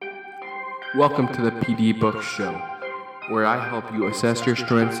Welcome to the PD Book Show, where I help you assess your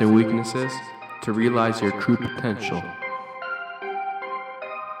strengths and weaknesses to realize your true potential.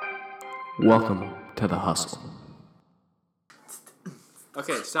 Welcome to the hustle.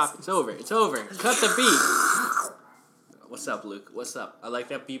 Okay, stop. It's over. It's over. Cut the beat. What's up, Luke? What's up? I like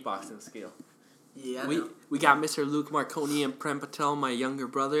that beatboxing skill. Yeah, we got Mr. Luke Marconi and Prem Patel, my younger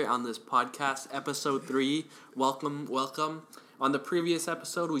brother, on this podcast, episode 3. Welcome. On the previous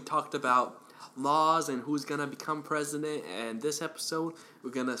episode, we talked about laws and who's gonna become president, and this episode,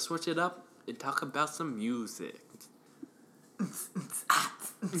 we're gonna switch it up and talk about some music. What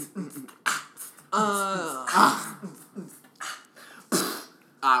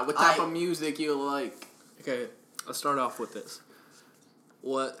type of music you like? Okay, let's start off with this.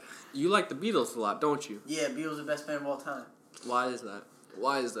 What you like the Beatles a lot, don't you? Yeah, Beatles are the best band of all time. Why is that?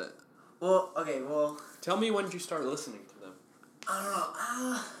 Well. Tell me when did you start listening to them? I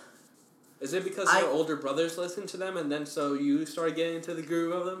don't know. Is it because your older brothers listened to them and then so you started getting into the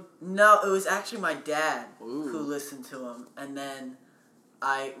groove of them? No, it was actually my dad Ooh. who listened to them, and then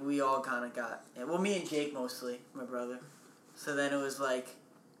we all kind of got, well, me and Jake mostly, my brother. So then it was like,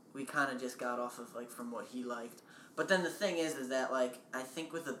 we kind of just got off of like from what he liked. But then the thing is that like, I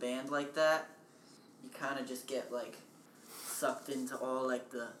think with a band like that, you kind of just get like sucked into all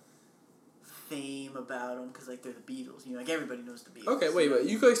like the fame about them because like they're the Beatles, you know, like everybody knows the Beatles. Okay, wait,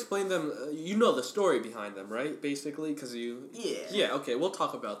 you could explain them. You know the story behind them, right? Basically, because you. Yeah. Yeah. Okay, we'll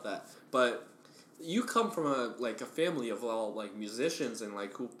talk about that. But you come from a family of all like musicians and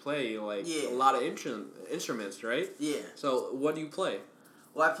like who play like a lot of instruments, right? Yeah. So what do you play?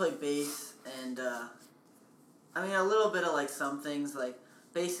 Well, I play bass and I mean a little bit of like some things. Like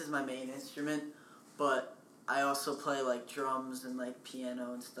bass is my main instrument, but I also play like drums and like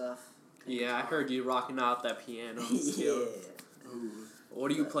piano and stuff. Yeah, I heard you rocking out that piano. Yeah. Ooh. What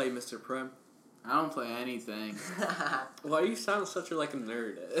do you play, Mr. Prem? I don't play anything. Why you sound such a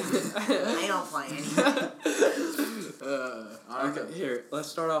nerd? I don't play anything. Okay, here, let's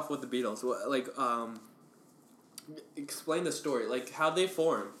start off with the Beatles. Explain the story, like how they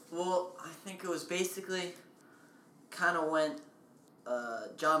formed. Well, I think it was basically kind of when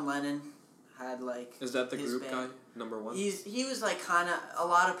John Lennon had like. Is that the his group band. guy, number one? He was like kind of, a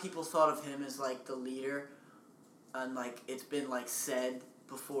lot of people thought of him as like the leader, and like it's been like said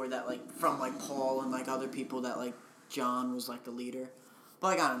before that like from like Paul and like other people that like John was like the leader, but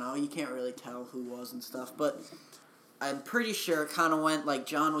like I don't know, you can't really tell who was and stuff, but I'm pretty sure it kind of went like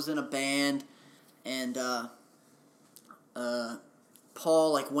John was in a band, and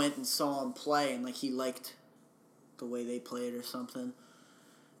Paul like went and saw him play and like he liked the way they played or something,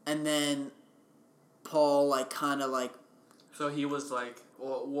 and then Paul like kind of like. So he was like,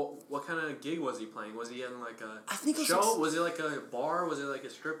 what kind of gig was he playing? Was he in like a I think it was show? Was it like a bar? Was it like a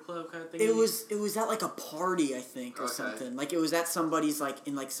strip club kind of thing? It was at like a party, I think, or Okay. something. Like it was at somebody's like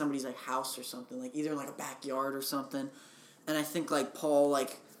in like somebody's like house or something, like either in like a backyard or something. And I think like Paul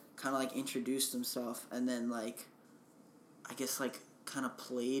like kind of like introduced himself and then like I guess like kind of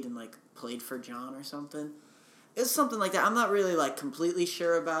played for John or something. It's something like that. I'm not really like completely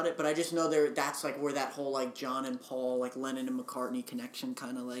sure about it, but I just know that's like where that whole like John and Paul, like Lennon and McCartney connection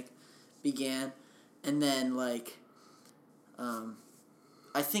kind of like began. And then like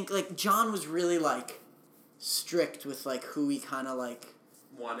I think like John was really like strict with like who he kind of like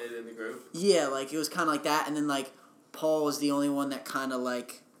wanted in the group. Yeah, like it was kind of like that, and then like Paul was the only one that kind of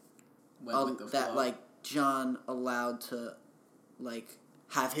like Went with the that flow. like John allowed to like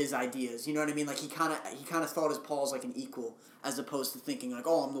have his ideas. You know what I mean? Like he kind of thought as Paul's like an equal, as opposed to thinking like,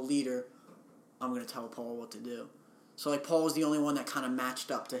 oh, I'm the leader, I'm gonna tell Paul what to do. So like Paul was the only one that kind of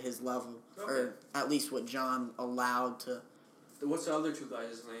matched up to his level, or at least what John allowed to. What's the other two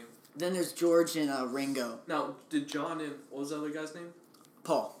guys' name? Then there's George and Ringo. Now, did John and what was the other guy's name?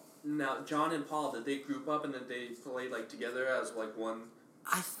 Paul. Now, John and Paul, did they group up and then they played like together as like one?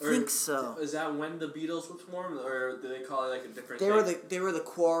 I think so. Is that when the Beatles was formed, or do they call it like a different? They were the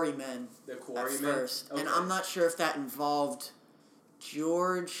Quarrymen. The Quarrymen at first, okay. And I'm not sure if that involved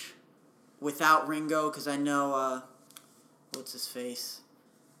George without Ringo, because I know what's his face,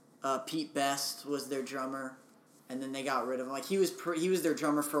 Pete Best was their drummer, and then they got rid of him. Like he was their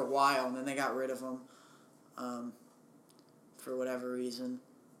drummer for a while, and then they got rid of him, for whatever reason.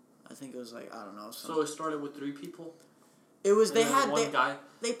 I think it was like I don't know. So it started with 3 people. It was one guy.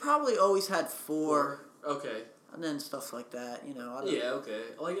 They probably always had 4. Okay. And then stuff like that, you know. Yeah, okay.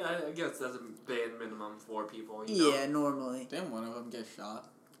 Like I guess that's a band minimum 4 people. Yeah, normally. Didn't one of them get shot?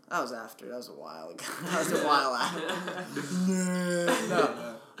 That was after. That was a while ago. That was a while after.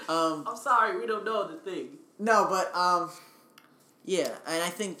 No. I'm sorry, we don't know the thing. No, but yeah, and I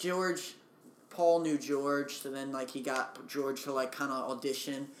think George Paul knew George, so then like he got George to like kind of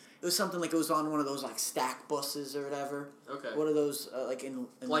audition. It was something like it was on one of those like stack buses or whatever. Okay. What are those like in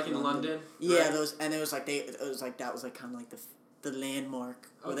London? Yeah, right? those, and it was like that was like kind of like the landmark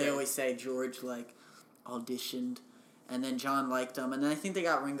where they always say George like auditioned, and then John liked him, and then I think they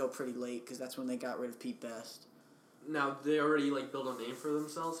got Ringo pretty late because that's when they got rid of Pete Best. Now they already like built a name for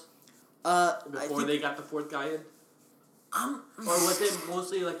themselves Before they got the fourth guy in. Or was it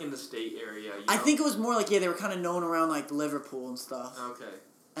mostly like in the state area? You know? I think it was more like they were kind of known around like Liverpool and stuff. Okay.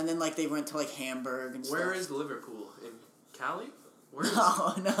 And then like they went to like Hamburg and stuff. Where is Liverpool? In Cali? Where is No.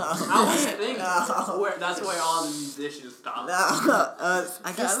 I was thinking. No. That's where all the musicians stop. No,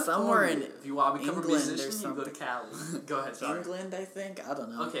 I guess somewhere in If you want to become England a or musician, you go to Cali. Go ahead, sorry. England, I think. I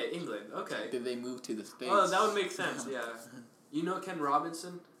don't know. Okay, England. Okay. Did they move to the States? Oh, that would make sense, yeah. You know Ken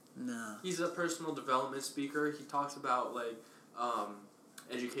Robinson? No. He's a personal development speaker. He talks about, like,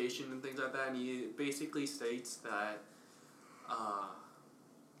 education and things like that, and he basically states that,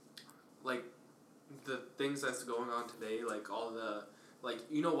 like, the things that's going on today, like, all the, like,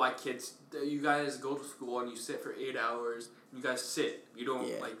 you know why kids, you guys go to school and you sit for 8 hours, you guys sit, you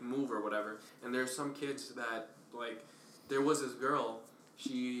don't, like, move or whatever, and there's some kids that, like, there was this girl,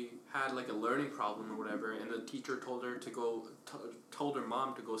 she had, like, a learning problem or whatever, and the teacher told her to go, told her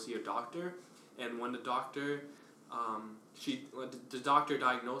mom to go see a doctor, and when the doctor, the doctor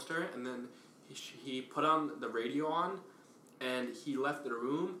diagnosed her, and then he put on the radio on, and he left the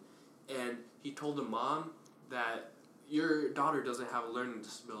room, and he told the mom that your daughter doesn't have a learning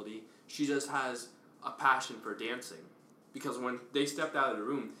disability, she just has a passion for dancing. Because when they stepped out of the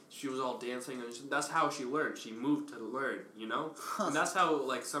room, she was all dancing, and that's how she learned. She moved to learn, you know? And that's how,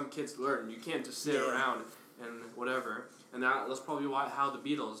 like, some kids learn. You can't just sit around and whatever. And that's probably how the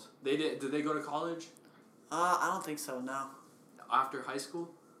Beatles, did they go to college? I don't think so, no. After high school?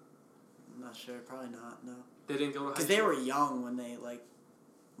 I'm not sure. Probably not, no. They didn't go to high school? Because they were young when they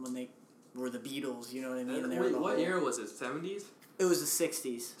were the Beatles, you know what I mean? And what year was it? 70s? It was the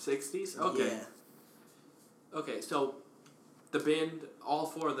 60s. 60s? Okay. Yeah. Okay, so the band, all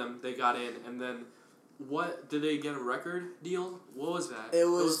four of them, they got in, and then did they get a record deal? What was that? It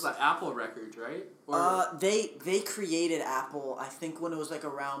was the Apple Records, right? They created Apple, I think, when it was like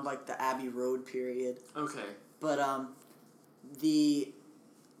around like the Abbey Road period. Okay. But they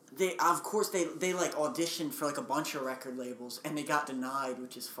like auditioned for like a bunch of record labels, and they got denied,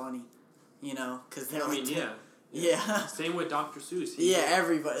 which is funny, you know, because they're yeah. Same with Dr. Seuss.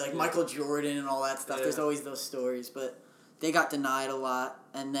 Everybody, like Michael Jordan and all that stuff. Yeah. There's always those stories, but they got denied a lot,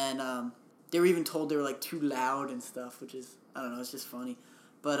 and then they were even told they were like too loud and stuff, which is, I don't know, it's just funny.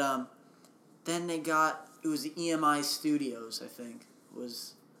 But then it was the EMI Studios, I think,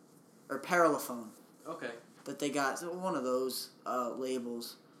 or Parlophone. Okay. But they got one of those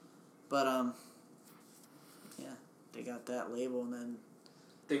labels, but they got that label, and then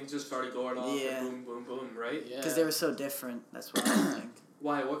things just started going off. Yeah. And boom, boom, boom, right? Yeah. Because they were so different. That's what I think.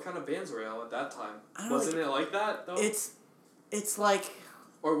 Why? What kind of bands were out at that time? Wasn't it like that though? It's like.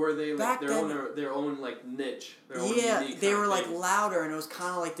 Or were they like their own like niche? Their own unique they were like things? louder, and it was kind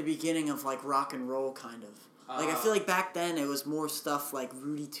of like the beginning of like rock and roll, kind of. Like I feel like back then it was more stuff like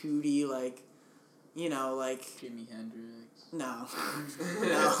Rudy Tooty, like, you know, like Jimi Hendrix. No,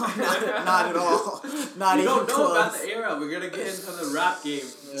 not at all. Not you even don't know close. about the era. We're gonna get into the rap game.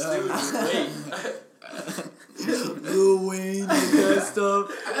 Wait. Lil Wayne and that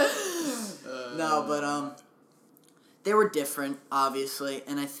stuff. No, but they were different, obviously,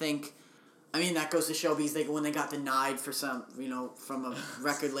 and I think, that goes to show because when they got denied for some, from a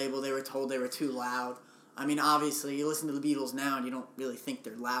record label, they were told they were too loud. Obviously, you listen to the Beatles now and you don't really think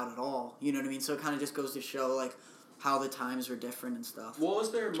they're loud at all. You know what I mean? So it kind of just goes to show, like, how the times were different and stuff. What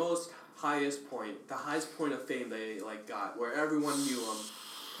was their highest point of fame they, like, got, where everyone knew them?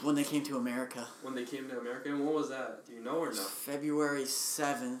 When they came to America. When they came to America? And what was that? Do you know or no? February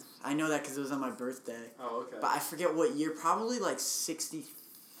 7th. I know that because it was on my birthday. Oh, okay. But I forget what year. Probably, like,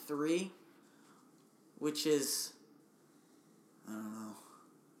 63, which is, I don't know.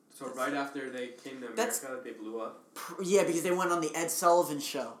 So right after they came to America, they blew up? Yeah, because they went on the Ed Sullivan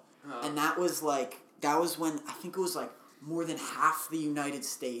Show. Oh. And that was when, I think it was, like, more than half the United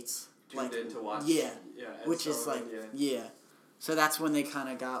States. Tuned in to watch. Yeah. Ed which Sullivan, is, like, yeah. So that's when they kind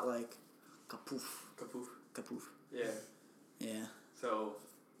of got, like, kapoof. Kapoof. Yeah. Yeah. So,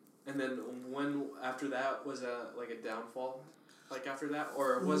 and then when, after that, was like a downfall? Like, after that?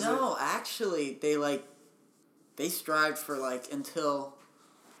 Or was No, actually, they strived for, like, until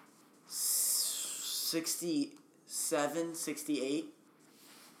 67, 68,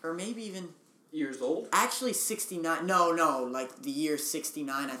 or maybe even, years old? Actually, 69. No, like the year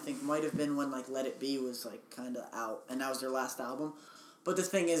 69, I think, might have been when like Let It Be was like kind of out, and that was their last album. But the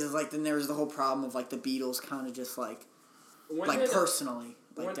thing is like then there was the whole problem of like the Beatles kind of just like personally.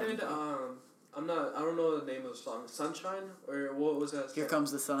 Like, when did I don't know the name of the song. Sunshine? Or what was that song? Here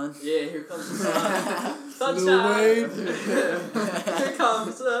Comes the Sun. Yeah, Here Comes the Sun. Sunshine! Here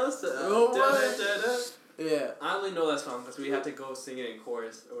comes the sun. Yeah. I only know that song because we had to go sing it in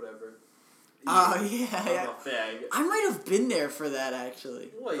chorus or whatever. Oh, yeah. I'm a fag. I might have been there for that, actually.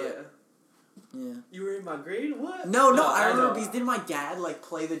 Well, yeah. Yeah. You were in my grade? What? No, I remember because didn't my dad, like,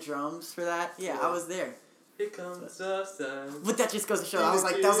 play the drums for that? Yeah, I was there. Here comes the sun. But that just goes to show, that was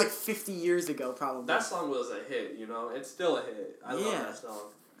like 50 years ago, probably. That song was a hit, you know? It's still a hit. I love that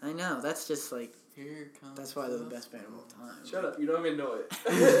song. I know, that's just like... Here comes That's why they're the best band of all time. Shut up, you don't even know it.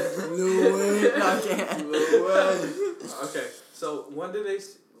 No way. No, I can't. No way. Okay, so when did they,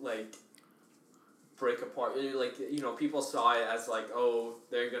 like, break apart? Like, you know, people saw it as, like, oh,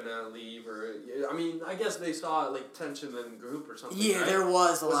 they're gonna leave, or... I mean, I guess they saw, like, tension in the group or something, Yeah, right? there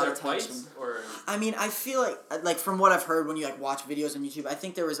was a lot there of tension. fights, or... I mean, I feel like, from what I've heard when you, like, watch videos on YouTube, I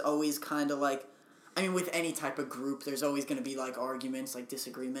think there was always kind of, like... I mean, with any type of group, there's always going to be, like, arguments, like,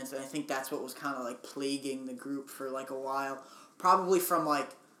 disagreements, and I think that's what was kind of, like, plaguing the group for, like, a while. Probably from, like...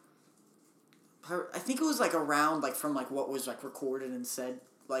 I think it was, like, around, like, from, like, what was, like, recorded and said.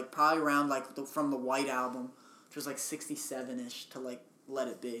 Like, probably around, like, from the White Album, which was, like, 67-ish to, like, Let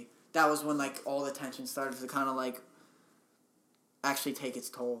It Be. That was when, like, all the tension started to kind of, like, actually take its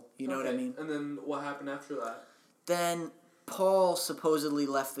toll. You know what I mean? And then what happened after that? Then Paul supposedly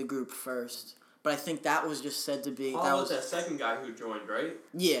left the group first. But I think that was just said to be... Paul was that second guy who joined, right?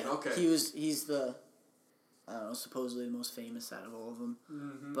 Yeah. Okay. He's the, I don't know, supposedly the most famous out of all of them.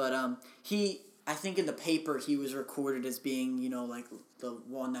 Mm-hmm. But I think in the paper he was recorded as being, you know, like the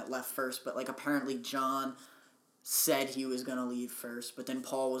one that left first. But like apparently John said he was going to leave first. But then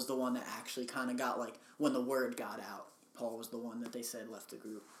Paul was the one that actually kind of got like, when the word got out, Paul was the one that they said left the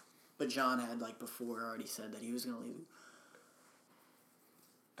group. But John had like before already said that he was going to leave.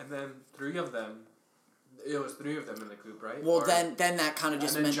 And then it was three of them in the group, right? Well, then that kind of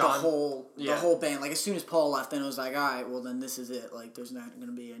just meant John, the whole band. Like, as soon as Paul left, then it was like, all right, well, then this is it. Like, there's not going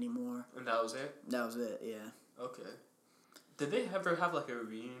to be any more. And that was it? That was it, yeah. Okay. Did they ever have, like, a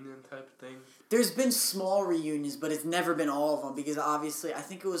reunion type thing? There's been small reunions, but it's never been all of them, because obviously, I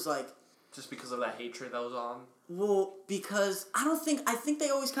think it was, like... Just because of that hatred that was on? Well, because I think they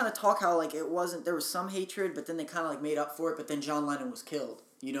always kind of talk how, like, it wasn't... There was some hatred, but then they kind of, like, made up for it, but then John Lennon was killed.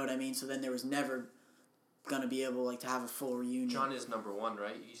 You know what I mean? So then there was never gonna be able like to have a full reunion. John is number one,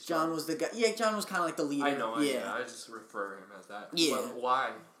 right? John was the guy. Yeah, John was kind of like the leader. I know. I just refer him as that. Yeah. But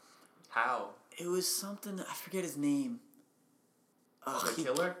why? How? It was something I forget his name. The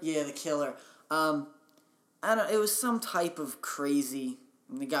killer? Yeah, the killer. I don't. It was some type of crazy.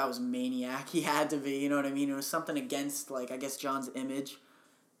 The guy was a maniac. He had to be. You know what I mean? It was something against like I guess John's image,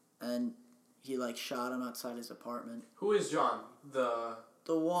 and he like shot him outside his apartment. Who is John?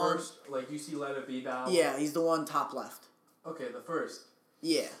 The one... First, like, you see Let It Be now? Yeah, he's the one top left. Okay, the first.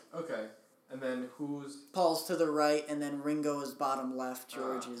 Yeah. Okay. And then who's... Paul's to the right, and then Ringo is bottom left,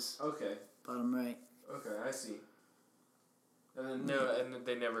 George is okay. bottom right. Okay, I see. And then and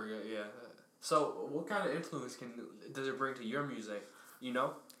they never... Yeah. So, what kind of influence does it bring to your music? You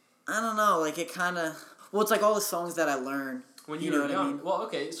know? I don't know, like, it kind of... Well, it's like all the songs that I learned. When you were young. I mean? Well,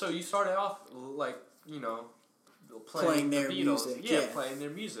 okay, so you started off, like, you know... Playing their the Beatles. Music. Yeah, playing their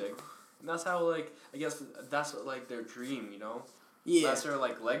music. And that's how, like, I guess that's, like, their dream, you know? Yeah. That's their,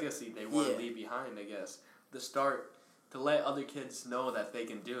 like, legacy they want to leave behind, I guess. To let other kids know that they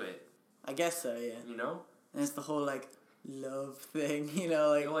can do it. I guess so, yeah. You know? And it's the whole, like, love thing, you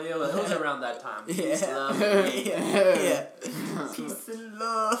know, like... Well, yeah, it was around that time. Yeah. Peace, love, yeah. Peace and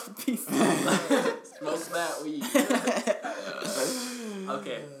love, peace and love. Smoke that weed.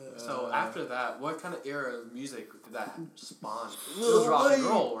 Okay. So after that, what kind of era of music did that spawn? It was rock and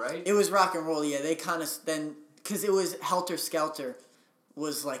roll, right? It was rock and roll, yeah. They kind of then... Because it was Helter Skelter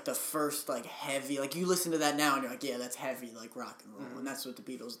was, like, the first, like, heavy... Like, you listen to that now and you're like, yeah, that's heavy, like, rock and roll. Mm-hmm. And that's what the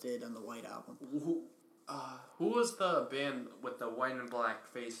Beatles did on the White Album. Who was the band with the white and black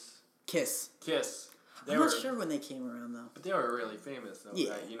face? Kiss. They I'm not sure when they came around, though. But they were really famous, though,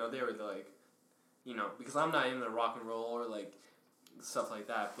 right? You know, they were, like... You know, because I'm not into rock and roll or, like... stuff like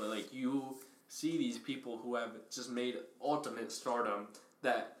that, but like you see these people who have just made ultimate stardom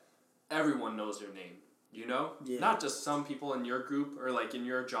that everyone knows their name, you know? Yeah. Not just some people in your group or like in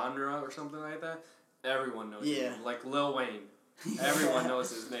your genre or something like that. Everyone knows his name. Like Lil Wayne. Everyone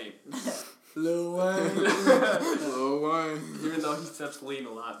knows his name. Lil Wayne. Lil Wayne. Even though he steps lean a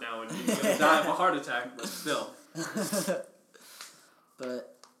lot now and he's gonna die of a heart attack, but still.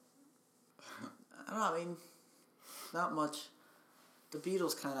 But I don't know. I mean, not much. The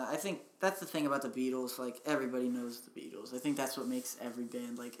Beatles kind of. I think that's the thing about the Beatles. Like everybody knows the Beatles. I think that's what makes every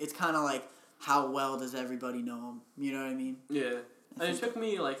band like. It's kind of like how well does everybody know them? You know what I mean? Yeah. And it took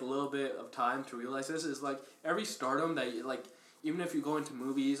me like a little bit of time to realize this is like every stardom that you, like even if you go into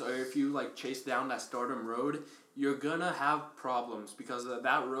movies or if you like chase down that stardom road, you're gonna have problems because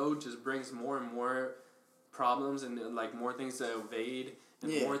that road just brings more and more problems and like more things to evade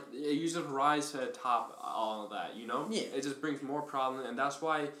and more. You just rise to the top all of that, you know. Yeah. It just brings more problems, and that's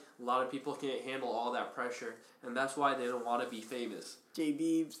why a lot of people can't handle all that pressure, and that's why they don't want to be famous. J.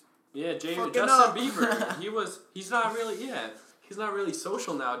 Biebs. Yeah, Fucking Justin up. Bieber. He's not really. Yeah. He's not really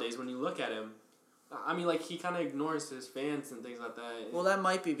social nowadays when you look at him. I mean, like, he kind of ignores his fans and things like that. Well, that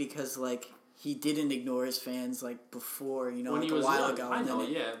might be because, like, he didn't ignore his fans, like, before, you know, when like he a was while young. ago. I And know,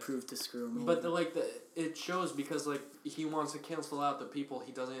 then yeah. it proved to screw him But, over. it shows because, like, he wants to cancel out the people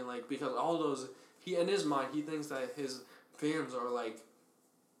he doesn't like. Because all those... in his mind, he thinks that his fans are, like...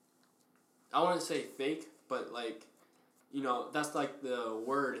 I wouldn't say fake, but, like... You know, that's, like, the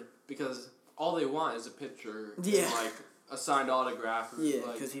word. Because all they want is a picture. Yeah. And, like... a signed autograph. Yeah,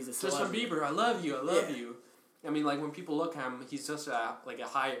 like, because he's a Justin celebrity. Bieber, I love you. I mean, like, when people look at him, he's just a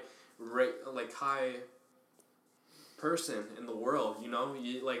high person in the world, you know?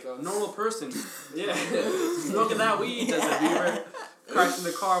 Like, a normal person. Yeah. Smoking that weed, Justin Bieber. Crashing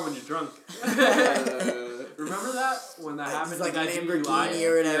the car when you're drunk. Remember that? When that happened? It's like the a guy Lamborghini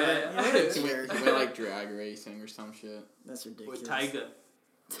or whatever. Yeah. It's He weird. went like drag racing or some shit. That's ridiculous. With Tyga.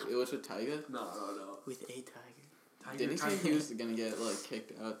 It was with Tyga? No. With a tiger. Did he say he was gonna get like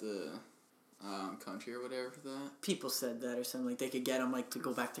kicked out the country or whatever for that? People said that or something. Like, they could get him, like, to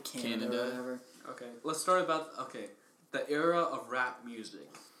go back to Canada. Or whatever. Okay, let's start about... Okay, the era of rap music.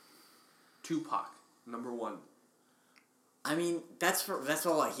 Tupac, number 1. I mean, that's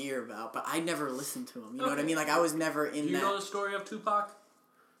all I hear about, but I never listened to him. You know what I mean? Like, I was never in that... Do you know the story of Tupac?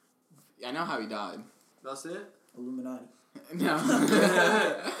 I know how he died. That's it? Illuminati. No.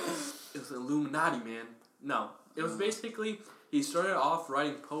 It was Illuminati, man. No. It was basically... He started off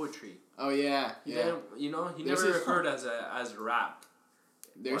writing poetry. Oh yeah, He yeah. didn't, you know, he There's never this- referred as a rap.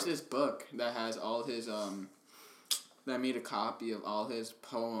 There's What? this book that has all his that made a copy of all his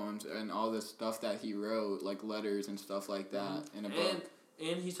poems and all the stuff that he wrote, like letters and stuff like that, in a book.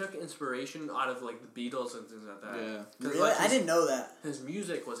 And he took inspiration out of like the Beatles and things like that. Yeah. 'Cause, Really? like, I didn't know that. His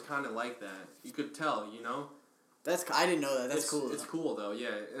music was kind of like that. You could tell, you know. I didn't know that. That's cool. It's cool though. Yeah,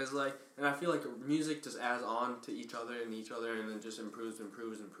 it's like, and I feel like music just adds on to each other, and then just improves.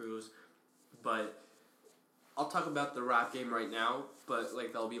 But I'll talk about the rap game right now, but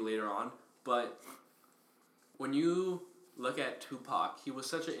like that'll be later on. But when you look at Tupac, he was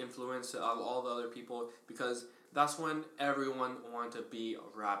such an influence on all the other people because that's when everyone wanted to be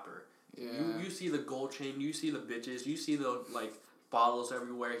a rapper. Yeah. You see the gold chain, you see the bitches, you see the like bottles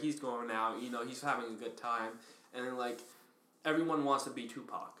everywhere. He's going out, you know, he's having a good time. And then, like, everyone wants to be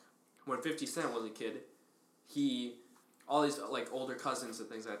Tupac. When 50 Cent was a kid, all these, like, older cousins and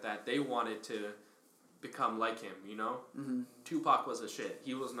things like that, they wanted to become like him, you know? Mm-hmm. Tupac was a shit.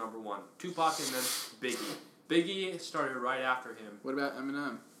 He was number 1. Tupac and then Biggie. Biggie started right after him. What about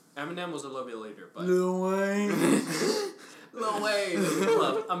Eminem? Eminem was a little bit later, but... Lil Wayne. Lil Wayne.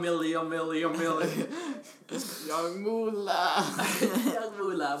 Love, a million. Young Moolah. Young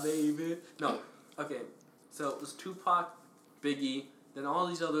Moolah, baby. No, okay. So it was Tupac, Biggie, then all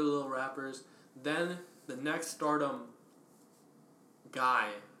these other little rappers. Then the next stardom guy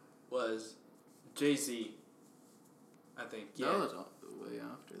was Jay-Z, I think. Yeah. That was all the way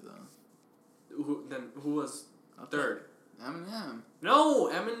after though. Who was third? Eminem. No,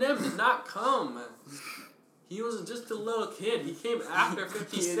 Eminem did not come. He was just a little kid. He came after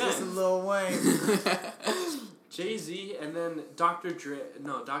 50 He is Cent. just Lil Wayne. Jay-Z and then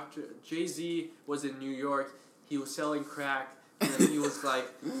Jay-Z was in New York. He was selling crack and then he was like,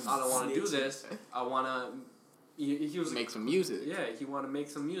 I don't want to do this. I want to... He was make some music. Yeah, he wanted to make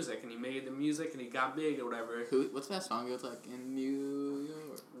some music and he made the music and he got big or whatever. What's that song? It was like in New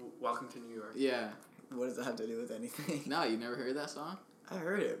York. Welcome to New York. Yeah. What does that have to do with anything? No, you never heard that song? I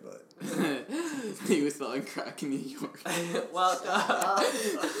heard it, but... He was selling crack in New York. Well,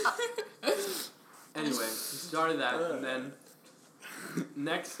 anyway, he started that and then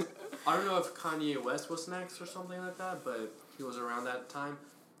next, I don't know if Kanye West was next or something like that, but he was around that time.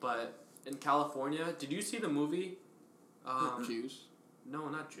 But in California, did you see the movie? Juice? No,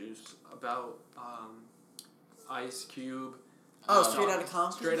 not Juice. About Ice Cube Oh, Straight Outta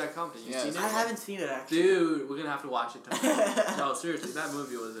Compton? Straight Outta Compton. You Yeah, seen it? I haven't seen it, actually. Dude, we're gonna have to watch it tonight. No, seriously, that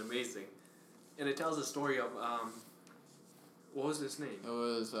movie was amazing. And it tells the story of, what was his name? It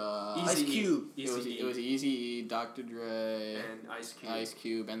was Ice Cube. It was Eazy-E, Dr. Dre, and Ice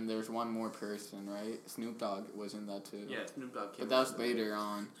Cube. and there's one more person, right? Snoop Dogg was in that too. Yeah, Snoop Dogg came But that was out. later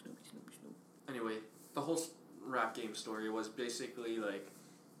on. Anyway, the whole rap game story was basically like,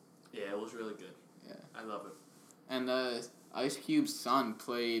 yeah, it was really good. Yeah. I love it. And Ice Cube's son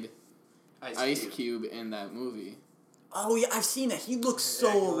played Ice Cube in that movie. Oh, yeah, I've seen that. He looks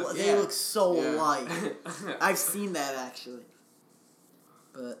Yeah, so... They look so Yeah. alike. I've seen that, actually.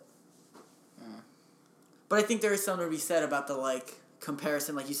 But... Yeah. But I think there is something to be said about the, like,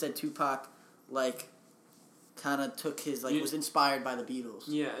 comparison. Like you said, Tupac, like, kind of took his... Like, was inspired by the Beatles.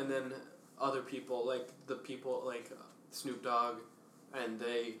 Yeah, and then other people, like Snoop Dogg, and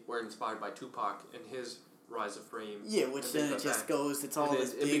they were inspired by Tupac and his rise of fame. Yeah, which then it just goes... It's all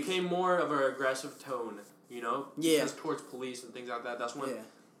this It big... became more of an aggressive tone, you know? Yeah. Because towards police and things like that. That's when Yeah.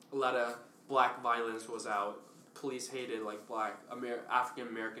 a lot of black violence was out. Police hated, like, black,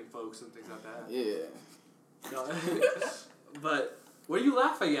 African-American folks and things like that. Yeah. No. But, what are you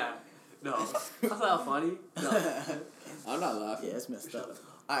laughing at? No. That's not funny. No. I'm not laughing. Yeah, it's messed Shut up. up.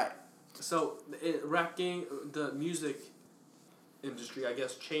 Alright. So, rap game, the music industry, I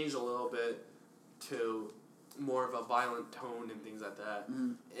guess, changed a little bit to more of a violent tone and things like that.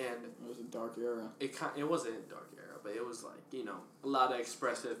 Mm. And It was a dark era. it wasn't a dark era, but it was like, you know, a lot of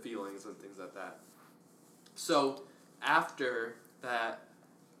expressive feelings and things like that. So, after that,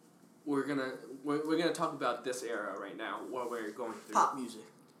 we're gonna talk about this era right now, what we're going through. Pop music.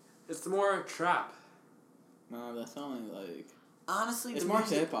 It's more trap. No, that's only like... Honestly, It's the more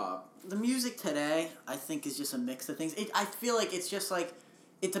music, hip-hop. the music today, I think, is just a mix of things. I feel like it's just like,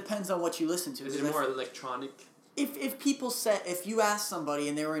 it depends on what you listen to. Is it 'Cause more electronic? If you ask somebody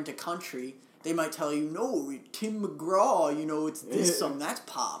and they were into country, they might tell you, no, Tim McGraw, you know, it's this song, that's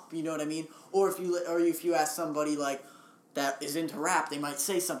pop, you know what I mean? Or if you ask somebody, like, that is into rap, they might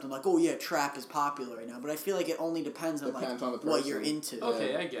say something like, oh yeah, trap is popular right now. But I feel like it only depends on, Depends like, on the what person. you're into.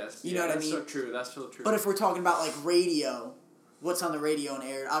 Okay, I guess. You know what I that's mean? so true. That's so true. But if we're talking about, like, radio, what's on the radio and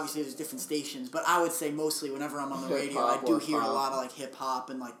air, obviously there's different stations, but I would say mostly whenever I'm on the radio, I Hip-hop do or hear a pop. lot of, like,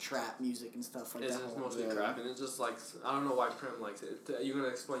 hip-hop and, like, trap music and stuff like It's that. just mostly Yeah. crap, and it's just like, I don't know why Prem likes it. You're gonna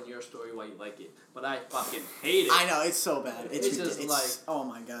explain your story why you like it, but I fucking hate it. I know, it's so bad. It's just it's like- oh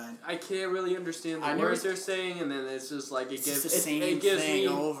my god. I can't really understand the I never- words they're saying, and then it's just like It's just the it same gives thing me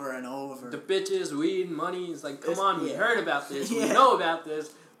over and over. the bitches, weed, money. It's like, come on, we yeah. heard about this, we Yeah. know about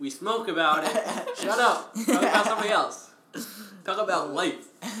this, we smoke about it. Shut up. Talk about something else. Talk about life.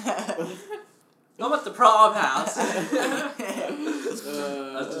 How about the prom house? That's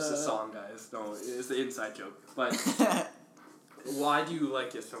just a song, guys. No, it's the inside joke. But why do you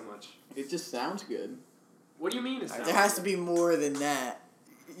like it so much? It just sounds good. What do you mean it sounds There has to be more than that.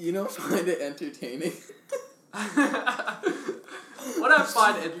 You don't find it entertaining? What I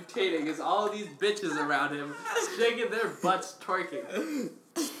find entertaining is all these bitches around him shaking their butts twerking.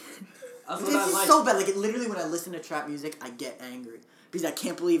 That's It's what I just like. so bad. Like, literally, when I listen to trap music, I get angry. Because I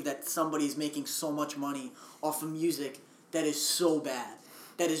can't believe that somebody's making so much money off of music that is so bad.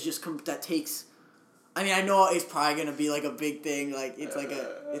 That is just, that takes... I mean, I know it's probably going to be, like, a big thing. Like, it's like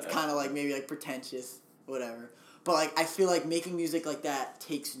it's kind of, like, maybe, like, pretentious, whatever. But, like, I feel like making music like that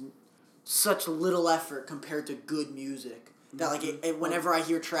takes such little effort compared to good music. That, like, whenever I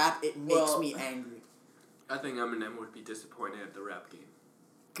hear trap, it makes me angry. I think Eminem would be disappointed at the rap game.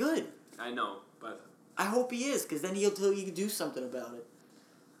 Good. I know, but... I hope he is, because then he'll tell you to do something about it.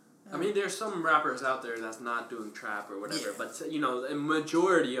 I mean, there's some rappers out there that's not doing trap or whatever, Yeah. but, you know, a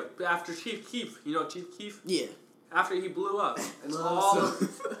majority of... After Chief Keef, you know Chief Keef? Yeah. After he blew up. It's Love all...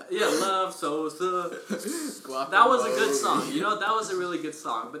 Yeah, Love Sosa. That was a good song. You know, that was a really good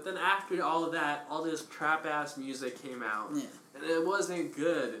song. But then after all of that, all this trap-ass music came out. Yeah. And it wasn't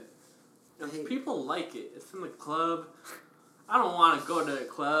good. And people like it. It's in the club. I don't want to go to the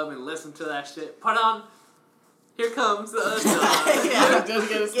club and listen to that shit. Put on... Here comes the sun. Yeah. I'm just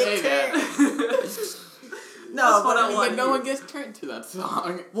gonna say that. No, what I I mean, want. But no one gets turned to that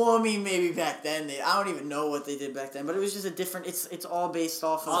song. well, I mean, maybe back then I don't even know what they did back then, but it was just a different. It's all based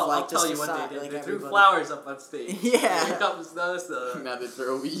off of I'll like tell the you what society, they did. like They threw everybody. flowers up on stage. Yeah. Here comes the sun. Now they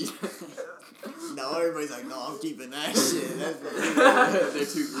throw weed. No, everybody's like, no, I'm keeping that shit. That's They're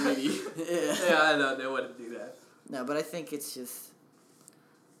too greedy. yeah. Yeah, I know. They wouldn't do that. No, but I think it's just.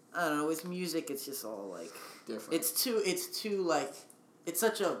 I don't know. With music, it's just all like. Different. It's too like. It's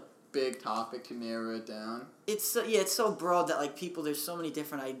such a big topic to narrow it down. It's so broad that like people, there's so many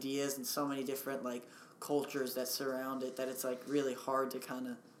different ideas and so many different like cultures that surround it that it's like really hard to kind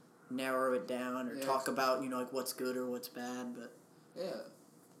of narrow it down or talk about like what's good or what's bad. But yeah,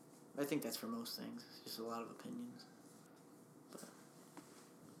 I think that's for most things. It's just a lot of opinions.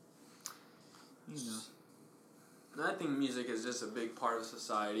 But I think music is just a big part of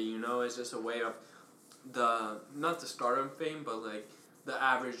society. It's just a way of not the stardom fame, but like the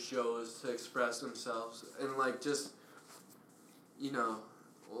average Joes to express themselves and like just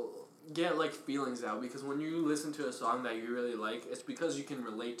get like feelings out, because when you listen to a song that you really like, it's because you can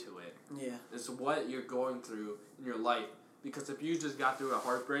relate to it. Yeah. It's what you're going through in your life. Because if you just got through a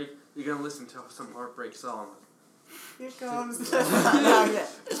heartbreak, you're gonna listen to some heartbreak song. Here comes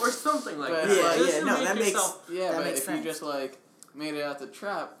or something like that. That makes sense. If you just like made it out the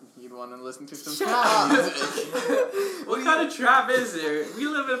trap, you'd want to listen to some trap music. What kind of trap is there? We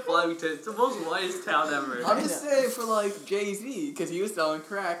live in Flemington. It's the most whitest town ever. I'm just saying for like Jay-Z, because he was selling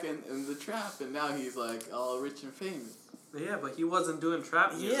crack in the trap, and now he's like all rich and famous. Yeah, but he wasn't doing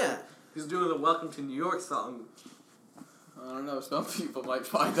trap music. Yeah. He was doing the Welcome to New York song. I don't know, some people might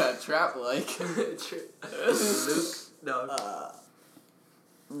find that trap-like. Luke? No.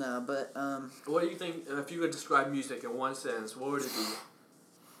 No, but, What do you think, if you could describe music in one sentence, what would it be?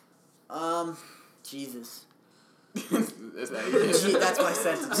 Jesus. That's That's my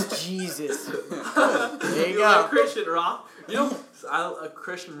sentence. Jesus. There you go. Like Christian rock? A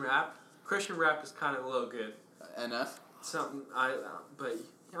Christian rap. Christian rap is kind of a little good. NF? Something, but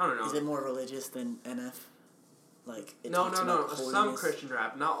I don't know. Is it more religious than NF? Like, No. Some Christian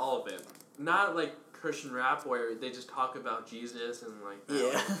rap, not all of it. Not like Christian rap where they just talk about Jesus and like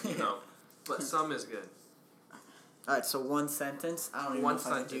that. Yeah. But some is good. Alright, so one sentence? I don't even know if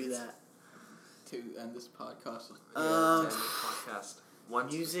I can do that. To end this podcast. To end this podcast.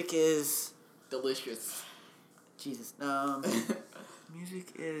 Music is... delicious. Jesus.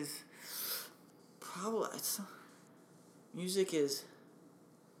 Music is... Music is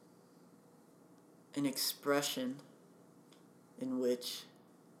an expression in which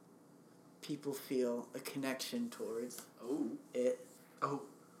people feel a connection towards it. Oh.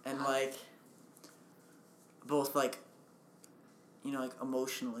 And like, both like, like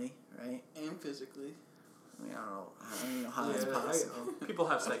emotionally, right? And physically. I mean, I don't even know how that's possible. People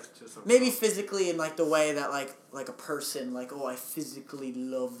have sex to some. Maybe physically in like the way that like a person, like, I physically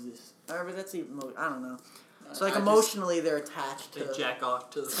love this. However, that's even, I don't know. So like emotionally they're attached to... They jack off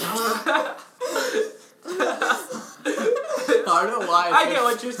to the I don't know why I get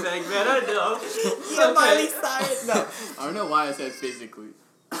what you're saying, man. I know. Yeah, Miley Cyrus. No. I don't know why I said physically.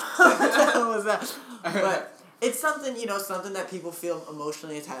 What was that? But it's something, something that people feel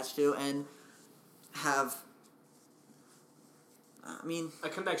emotionally attached to and have... I mean... a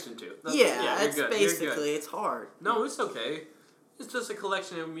connection to. It's basically... It's hard. No, it's okay. It's just a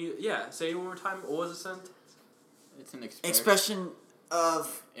collection of music. Yeah, say it one more time. What was the sentence? It's an expression of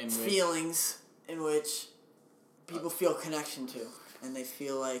feelings in which people feel connection to, and they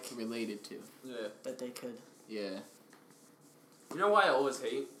feel like related to. Yeah. That they could. Yeah. You know why I always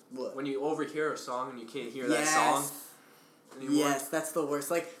hate? What? When you overhear a song and you can't hear that song anymore. Yes, that's the worst.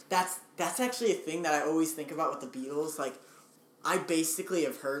 Like that's actually a thing that I always think about with the Beatles. Like, I basically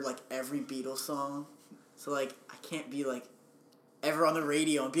have heard like every Beatles song, so like I can't be like ever on the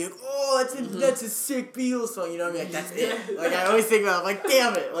radio and be like, oh, that's a sick Beatles song, you know what I mean? Like, that's it. Like, I always think about it, like,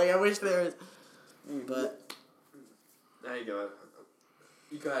 damn it. Like, I wish there was... But... There you go.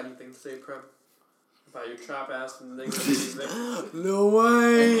 You got anything to say, Prem? About your trap ass and things like that? Lil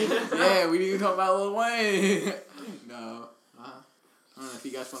Wayne! Yeah, we didn't talk about Lil Wayne. No. I don't know, if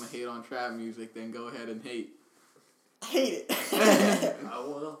you guys want to hate on trap music, then go ahead and hate. Hate it. I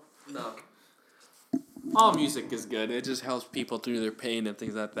will. No. All music is good. It just helps people through their pain and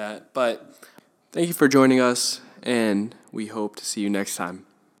things like that. But thank you for joining us, and we hope to see you next time.